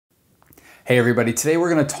Hey everybody, today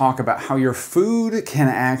we're going to talk about how your food can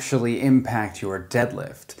actually impact your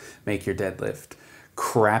deadlift, make your deadlift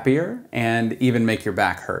crappier, and even make your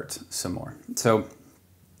back hurt some more. So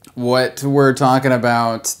what we're talking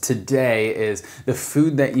about today is the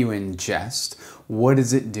food that you ingest. What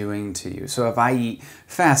is it doing to you? So if I eat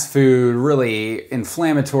fast food, really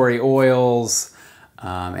inflammatory oils,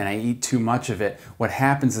 and I eat too much of it, what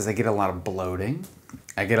happens is I get a lot of bloating,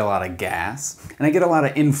 I get a lot of gas, and I get a lot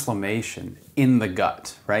of inflammation in the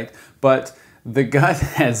gut, right? But the gut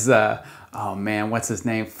has, oh man, what's his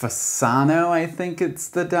name? Fasano, I think it's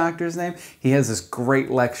the doctor's name. He has this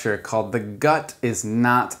great lecture called "The Gut is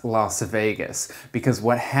Not Las Vegas," because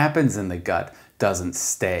what happens in the gut doesn't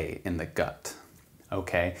stay in the gut.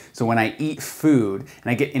 Okay, so when I eat food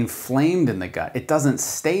and I get inflamed in the gut, it doesn't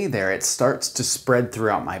stay there. It starts to spread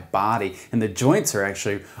throughout my body, and the joints are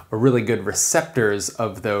actually really good receptors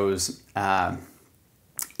of those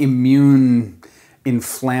immune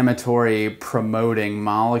inflammatory promoting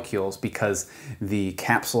molecules, because the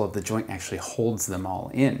capsule of the joint actually holds them all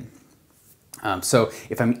in. So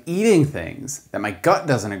if I'm eating things that my gut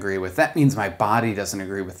doesn't agree with, that means my body doesn't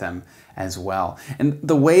agree with them as well. And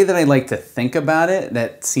the way that I like to think about it,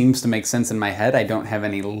 that seems to make sense in my head, I don't have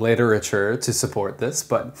any literature to support this,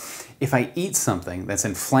 but if I eat something that's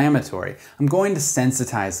inflammatory, I'm going to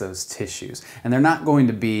sensitize those tissues, and they're not going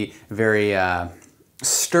to be very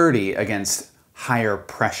sturdy against higher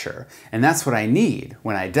pressure. And that's what I need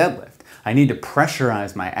when I deadlift. I need to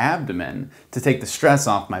pressurize my abdomen to take the stress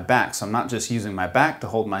off my back. So I'm not just using my back to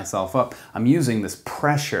hold myself up, I'm using this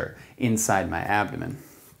pressure inside my abdomen.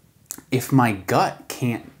 If my gut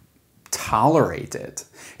can't tolerate it,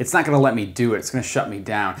 it's not going to let me do it. It's going to shut me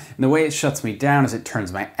down. And the way it shuts me down is it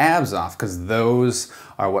turns my abs off, because those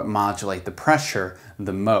are what modulate the pressure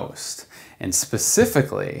the most. And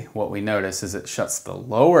specifically, what we notice is it shuts the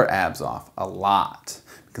lower abs off a lot,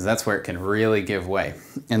 because that's where it can really give way.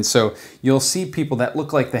 And so you'll see people that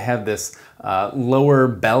look like they have this lower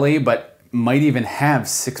belly, but might even have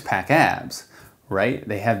six-pack abs, right?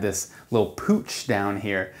 They have this little pooch down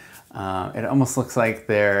here. It almost looks like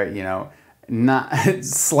they're, you know, not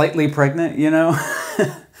slightly pregnant, you know,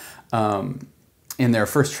 in their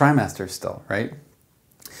first trimester still, right?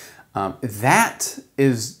 That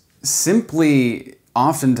is simply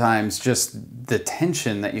oftentimes just the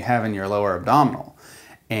tension that you have in your lower abdominal.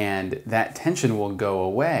 And that tension will go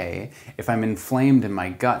away if I'm inflamed in my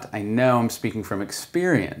gut. I know, I'm speaking from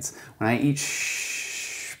experience. When I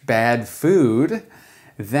eat bad food,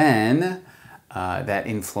 then that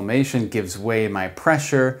inflammation gives way to my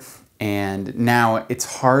pressure, and now it's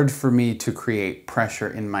hard for me to create pressure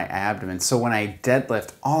in my abdomen. So when I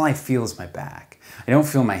deadlift, all I feel is my back. I don't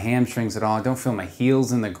feel my hamstrings at all. I don't feel my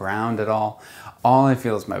heels in the ground at all. All I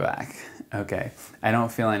feel is my back, okay? I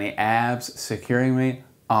don't feel any abs securing me.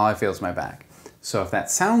 All I feel is my back. So if that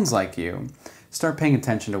sounds like you, start paying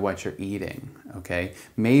attention to what you're eating, okay?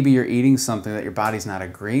 Maybe you're eating something that your body's not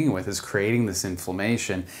agreeing with, is creating this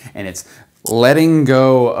inflammation, and it's letting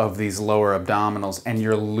go of these lower abdominals, and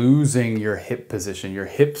you're losing your hip position. Your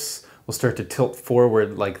hips will start to tilt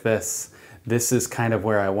forward like this. This is kind of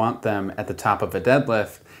where I want them at the top of a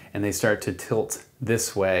deadlift, and they start to tilt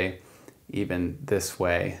this way, even this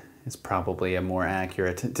way is probably a more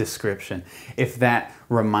accurate description. If that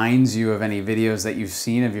reminds you of any videos that you've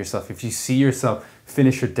seen of yourself, if you see yourself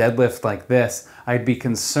finish your deadlift like this, I'd be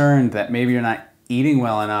concerned that maybe you're not eating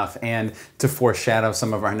well enough, and to foreshadow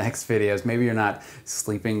some of our next videos, maybe you're not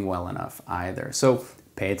sleeping well enough either. So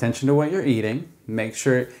pay attention to what you're eating. Make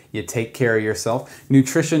sure you take care of yourself.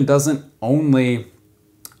 Nutrition doesn't only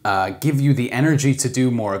give you the energy to do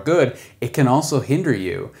more good, it can also hinder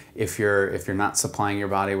you if you're not supplying your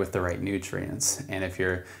body with the right nutrients, and if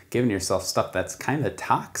you're giving yourself stuff that's kind of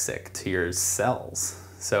toxic to your cells.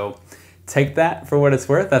 So take that for what it's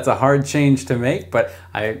worth. That's a hard change to make, but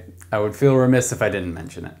I would feel remiss if I didn't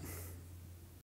mention it.